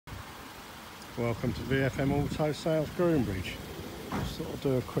Welcome to VFM Autosales Groombridge. Just thought I'd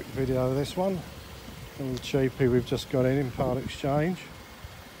do a quick video of this one. And the cheapie we've just got in part exchange.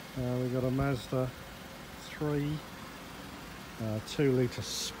 We've got a Mazda 3 2 litre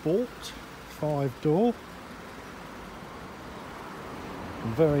Sport 5-door.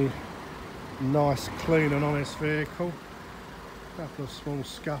 Very nice, clean and honest vehicle. A couple of small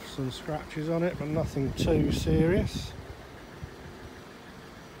scuffs and scratches on it, but nothing too serious.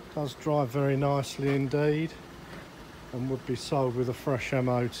 Does drive very nicely indeed, and would be sold with a fresh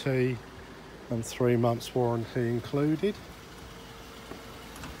MOT and 3 months warranty included.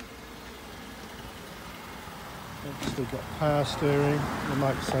 Obviously got power steering,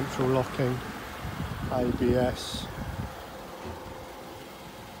 remote central locking, ABS,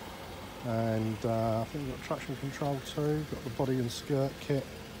 and I think we've got traction control too. Got the body and skirt kit.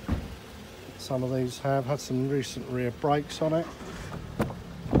 Some of these have had some recent rear brakes on it.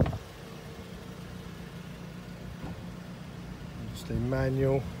 Obviously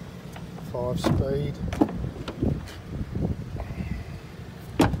manual, 5-speed.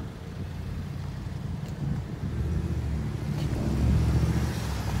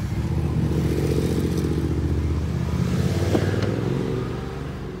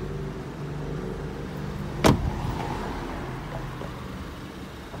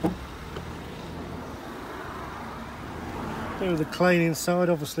 Do the cleaning side,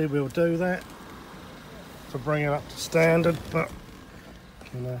 obviously we'll do that to bring it up to standard, but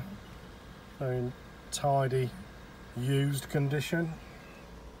in a very tidy used condition.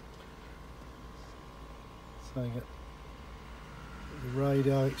 So you get the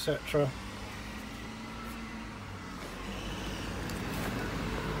radio, etc.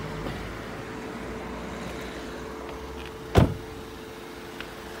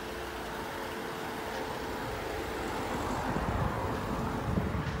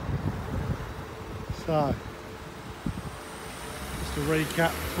 So, just to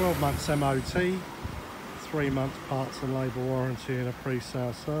recap, 12 months MOT, 3 months parts and labour warranty and a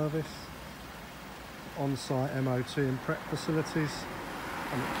pre-sale service, on-site MOT and prep facilities,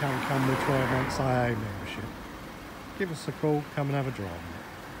 and it can come with 12 months AA membership. Give us a call, come and have a drive.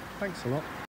 Thanks a lot.